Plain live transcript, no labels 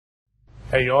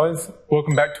Hey guys,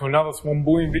 welcome back to another Swan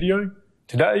Bullion video.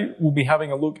 Today we'll be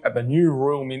having a look at the new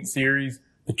Royal Mint series,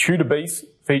 the Tudor Beast,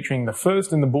 featuring the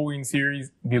first in the bullion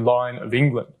series, the Lion of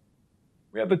England.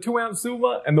 We have the 2-ounce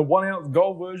silver and the 1-ounce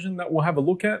gold version that we'll have a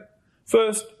look at.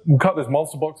 First, we'll cut this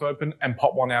monster box open and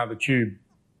pop one out of the tube.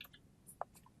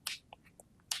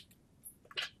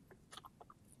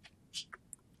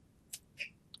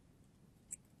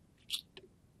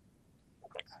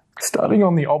 Starting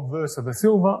on the obverse of the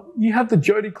silver, you have the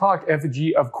Jodie Clark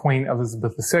effigy of Queen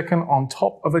Elizabeth II on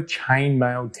top of a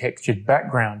chainmail textured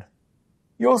background.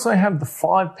 You also have the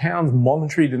 £5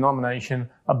 monetary denomination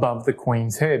above the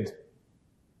Queen's head.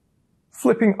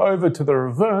 Flipping over to the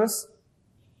reverse,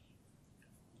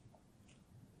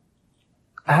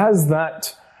 has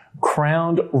that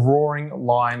crowned roaring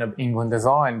Lion of England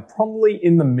design, prominently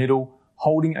in the middle,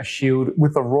 holding a shield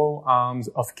with the royal arms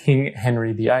of King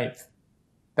Henry VIII.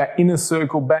 That inner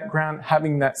circle background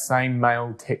having that same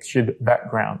mail textured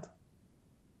background.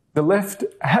 The left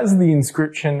has the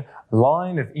inscription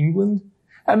Lion of England,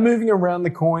 and moving around the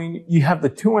coin you have the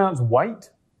 2-ounce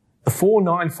weight, the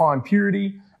 4/9 fine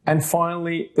purity, and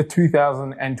finally the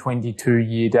 2022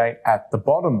 year date at the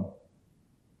bottom.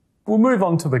 We'll move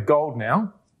on to the gold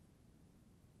now.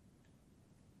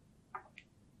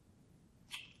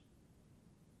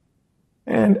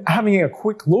 And having a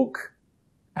quick look,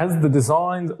 as the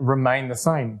designs remain the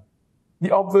same.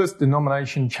 The obverse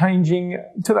denomination changing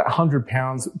to that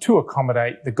 £100 to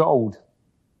accommodate the gold.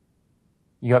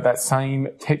 You got that same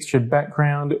textured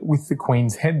background with the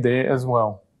Queen's head there as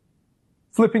well.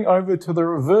 Flipping over to the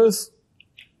reverse,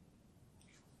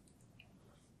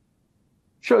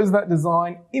 shows that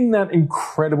design in that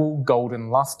incredible golden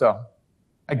luster.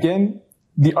 Again,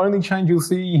 the only change you'll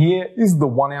see here is the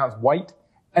 1-ounce weight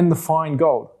and the fine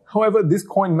gold. However, this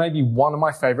coin may be one of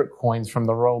my favourite coins from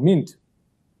the Royal Mint.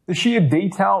 The sheer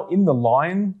detail in the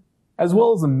lion, as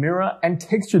well as a mirror and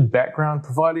textured background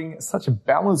providing such a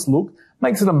balanced look,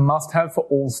 makes it a must-have for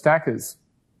all stackers.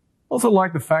 Also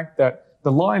like the fact that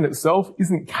the lion itself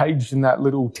isn't caged in that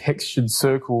little textured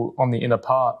circle on the inner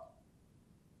part.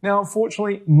 Now,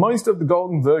 unfortunately, most of the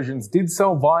golden versions did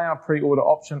sell via our pre-order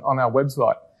option on our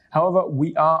website. However,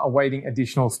 we are awaiting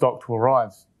additional stock to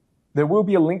arrive. There will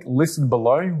be a link listed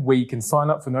below where you can sign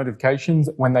up for notifications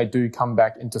when they do come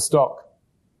back into stock.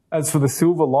 As for the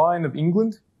Silver Lion of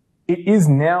England, it is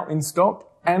now in stock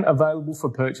and available for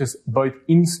purchase both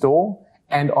in-store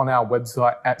and on our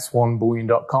website at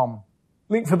swanbullion.com.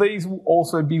 Link for these will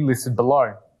also be listed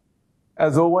below.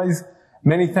 As always,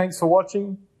 many thanks for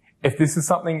watching. If this is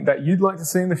something that you'd like to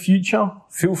see in the future,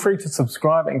 feel free to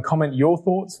subscribe and comment your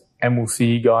thoughts, and we'll see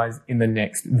you guys in the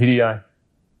next video.